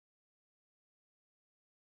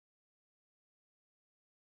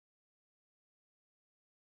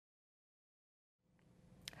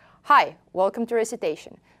Hi, welcome to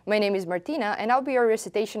Recitation. My name is Martina and I'll be your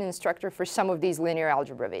recitation instructor for some of these linear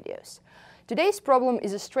algebra videos. Today's problem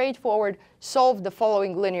is a straightforward solve the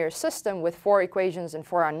following linear system with 4 equations and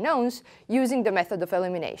 4 unknowns using the method of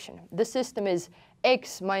elimination. The system is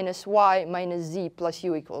x minus y minus z plus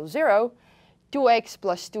u equals 0, 2x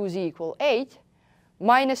plus 2z equals 8,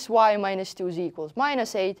 minus y minus 2z equals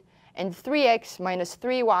minus 8, and 3x minus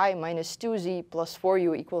 3y minus 2z plus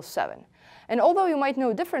 4u equals 7. And although you might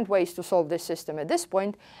know different ways to solve this system at this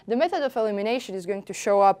point, the method of elimination is going to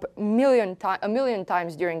show up a million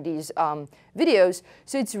times during these videos,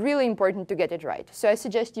 so it's really important to get it right. So I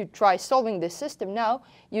suggest you try solving this system now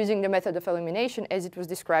using the method of elimination as it was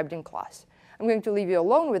described in class. I'm going to leave you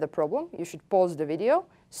alone with the problem. You should pause the video,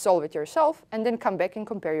 solve it yourself, and then come back and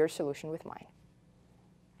compare your solution with mine.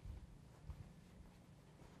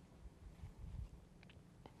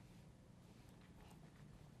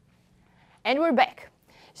 And we're back.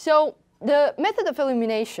 So the method of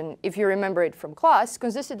elimination, if you remember it from class,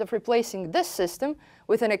 consisted of replacing this system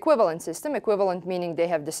with an equivalent system, equivalent meaning they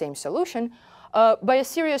have the same solution, by a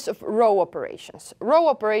series of row operations. Row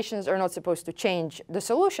operations are not supposed to change the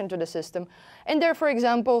solution to the system, and they're, for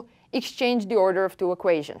example, exchange the order of 2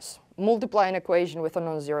 equations, multiply an equation with a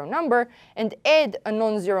non-zero number, and add a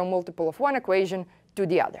non-zero multiple of one equation to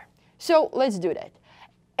the other. So let's do that.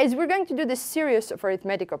 As we're going to do this series of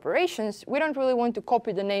arithmetic operations, we don't really want to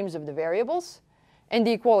copy the names of the variables and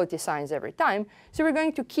the equality signs every time. So we're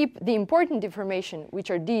going to keep the important information, which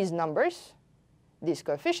are these numbers, these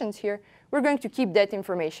coefficients here. We're going to keep that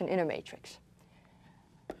information in a matrix.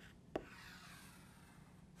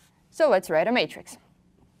 So let's write a matrix.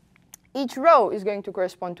 Each row is going to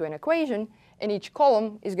correspond to an equation, and each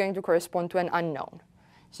column is going to correspond to an unknown.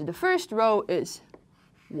 So the first row is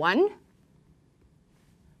 1,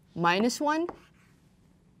 minus 1,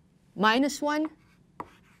 minus 1,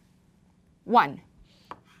 1.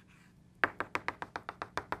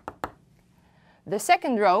 The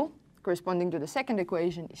second row, corresponding to the second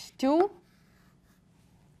equation, is 2,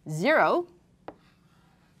 0,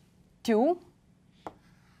 2,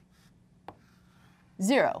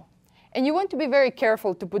 0. And you want to be very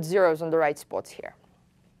careful to put zeros on the right spots here.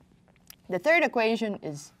 The third equation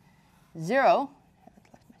is 0, I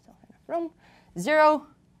left myself enough room, 0,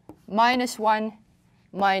 minus 1,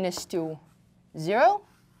 minus 2, 0.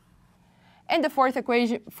 And the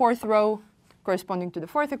fourth row, corresponding to the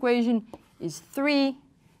fourth equation, is 3,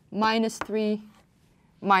 minus 3,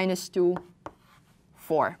 minus 2,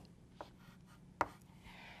 4.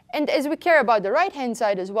 And as we care about the right-hand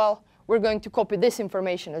side as well, we're going to copy this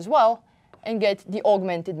information as well and get the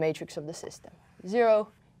augmented matrix of the system. 0,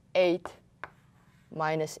 8,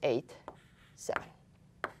 minus 8, 7.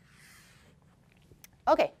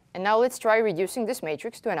 OK. And now let's try reducing this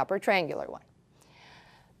matrix to an upper triangular one.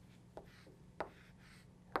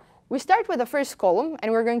 We start with the first column,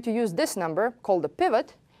 and we're going to use this number, called the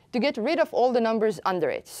pivot, to get rid of all the numbers under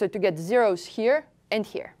it, so to get zeros here and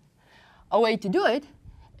here. A way to do it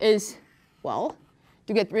is, well,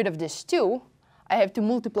 to get rid of this 2, I have to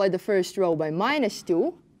multiply the first row by minus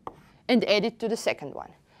 2 and add it to the second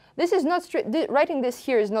one. This is not writing this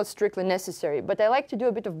here is not strictly necessary, but I like to do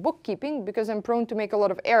a bit of bookkeeping because I'm prone to make a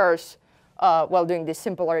lot of errors while doing these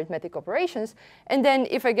simple arithmetic operations. And then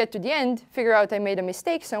if I get to the end, figure out I made a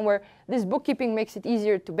mistake somewhere, this bookkeeping makes it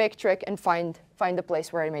easier to backtrack and find the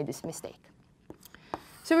place where I made this mistake.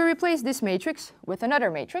 So we replace this matrix with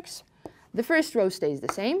another matrix. The first row stays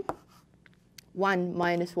the same. 1,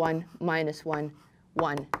 minus 1, minus 1,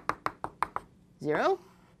 1, 0.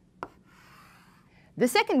 The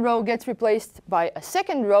second row gets replaced by a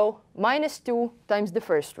second row minus 2 times the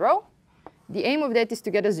first row. The aim of that is to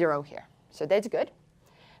get a 0 here. So that's good.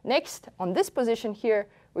 Next, on this position here,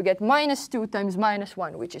 we get minus 2 times minus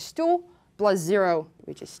 1, which is 2, plus 0,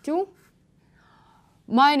 which is 2.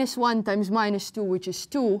 Minus 1 times minus 2, which is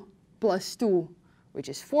 2, plus 2, which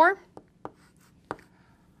is 4.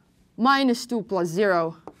 Minus 2 plus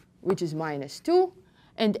 0, which is minus 2.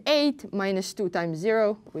 And 8 minus 2 times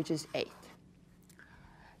 0, which is 8.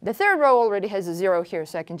 The third row already has a 0 here,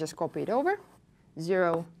 so I can just copy it over.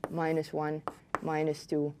 0, minus 1, minus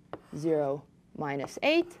 2, 0, minus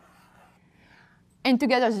 8. And to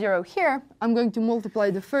get a 0 here, I'm going to multiply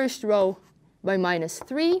the first row by minus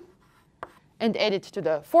 3 and add it to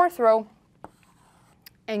the fourth row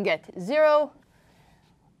and get 0.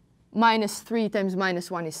 Minus 3 times minus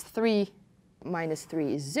 1 is 3. Minus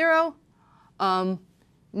 3 is 0.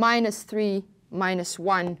 Minus 3 minus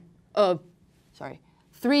 1,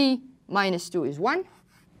 3 minus 2 is 1.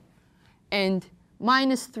 And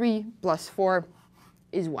minus 3 plus 4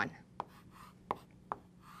 is 1.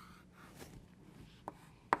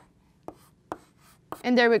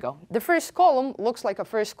 And there we go. The first column looks like a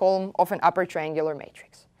first column of an upper triangular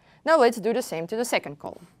matrix. Now let's do the same to the second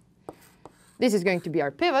column. This is going to be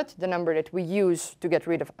our pivot, the number that we use to get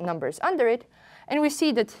rid of numbers under it. And we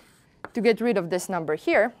see that to get rid of this number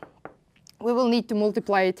here, we will need to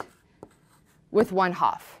multiply it with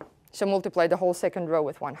 1/2. So multiply the whole second row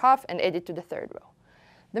with 1/2 and add it to the third row.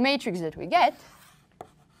 The matrix that we get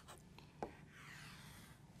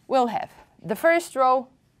will have the first row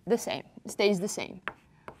the same, stays the same.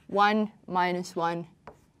 1, minus 1,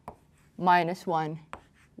 minus 1,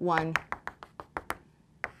 1,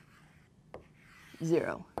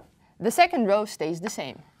 0. The second row stays the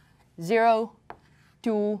same. 0,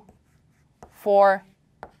 2, 4,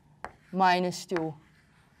 minus 2,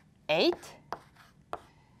 8.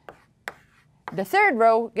 The third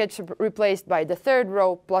row gets replaced by the third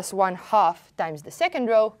row plus 1/2 times the second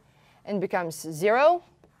row and becomes 0,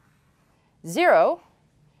 0,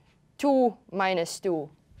 2 minus 2,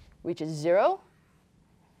 which is 0,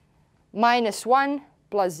 minus 1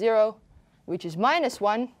 plus 0, which is minus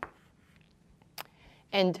 1,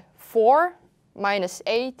 and 4 minus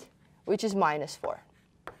 8, which is minus 4.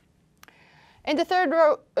 And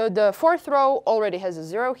the fourth row already has a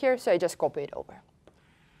 0 here, so I just copy it over.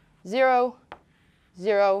 0,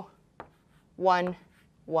 0, 1,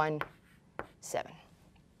 1, 7.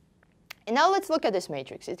 And now let's look at this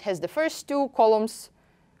matrix. It has the first two columns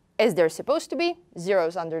as they're supposed to be,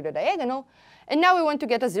 zeros under the diagonal, and now we want to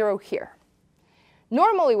get a 0 here.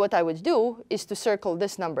 Normally what I would do is to circle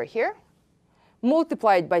this number here,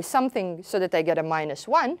 multiply it by something so that I get a minus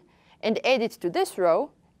 1, and add it to this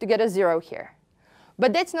row to get a 0 here.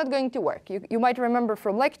 But that's not going to work. You might remember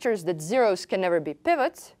from lectures that zeros can never be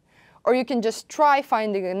pivots, or you can just try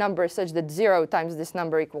finding a number such that 0 times this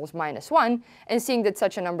number equals minus 1, and seeing that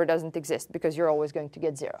such a number doesn't exist, because you're always going to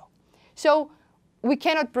get 0. So we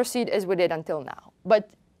cannot proceed as we did until now. But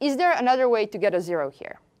is there another way to get a 0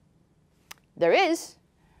 here? There is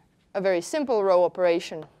a very simple row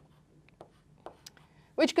operation,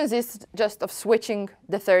 which consists just of switching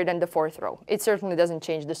the third and the fourth row. It certainly doesn't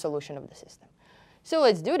change the solution of the system. So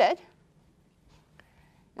let's do that.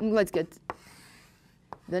 And let's get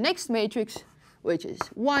the next matrix, which is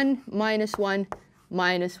 1, minus 1,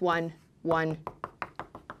 minus 1, 1,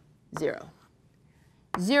 0.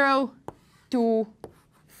 0, 2,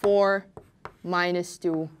 4, minus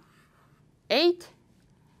 2, 8.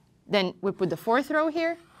 Then we put the fourth row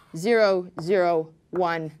here, 0, 0,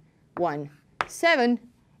 1, 1, 7.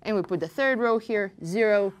 And we put the third row here,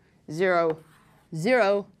 0, 0,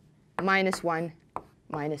 0, minus 1,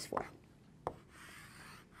 minus 4.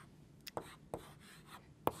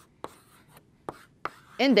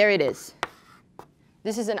 And there it is.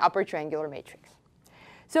 This is an upper triangular matrix.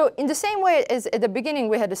 So in the same way as at the beginning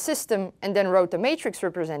we had a system and then wrote a matrix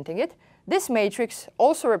representing it, this matrix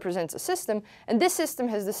also represents a system, and this system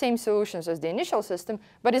has the same solutions as the initial system,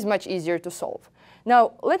 but is much easier to solve.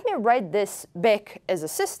 Now, let me write this back as a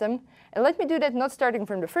system, and let me do that not starting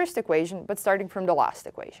from the first equation, but starting from the last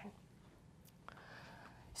equation.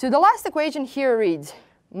 So the last equation here reads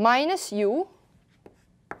minus u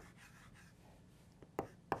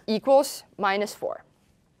equals minus 4,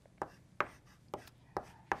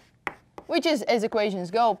 which is, as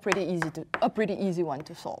equations go, a pretty easy one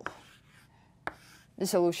to solve. The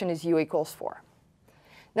solution is u equals 4.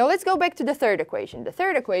 Now let's go back to the third equation. The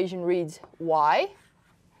third equation reads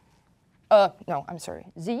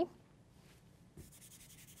z.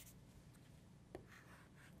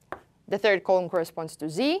 The third column corresponds to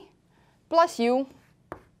z plus u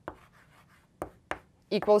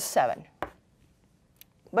equals 7.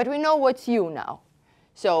 But we know what's u now.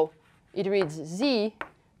 So it reads z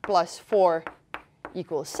plus 4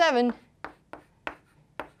 equals 7,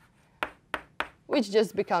 which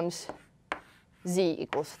just becomes z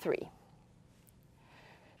equals 3.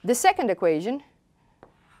 The second equation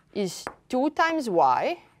is 2 times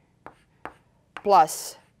y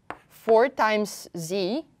plus 4 times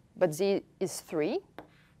z, but z is 3,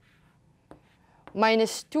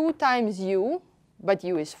 minus 2 times u, but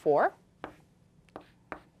u is 4,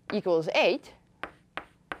 equals 8.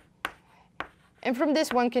 And from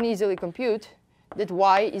this one can easily compute that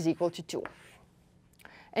y is equal to 2.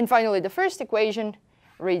 And finally, the first equation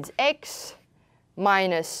reads x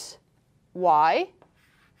minus y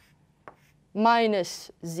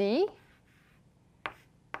minus z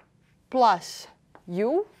plus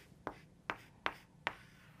u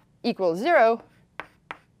equals 0,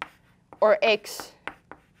 or x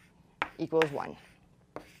equals 1.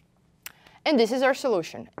 And this is our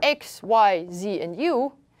solution. X, y, z, and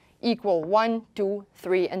u equal 1, 2,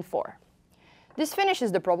 3, and 4. This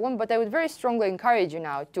finishes the problem, but I would very strongly encourage you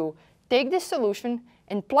now to take this solution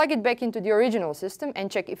and plug it back into the original system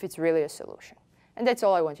and check if it's really a solution. And that's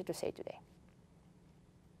all I wanted to say today.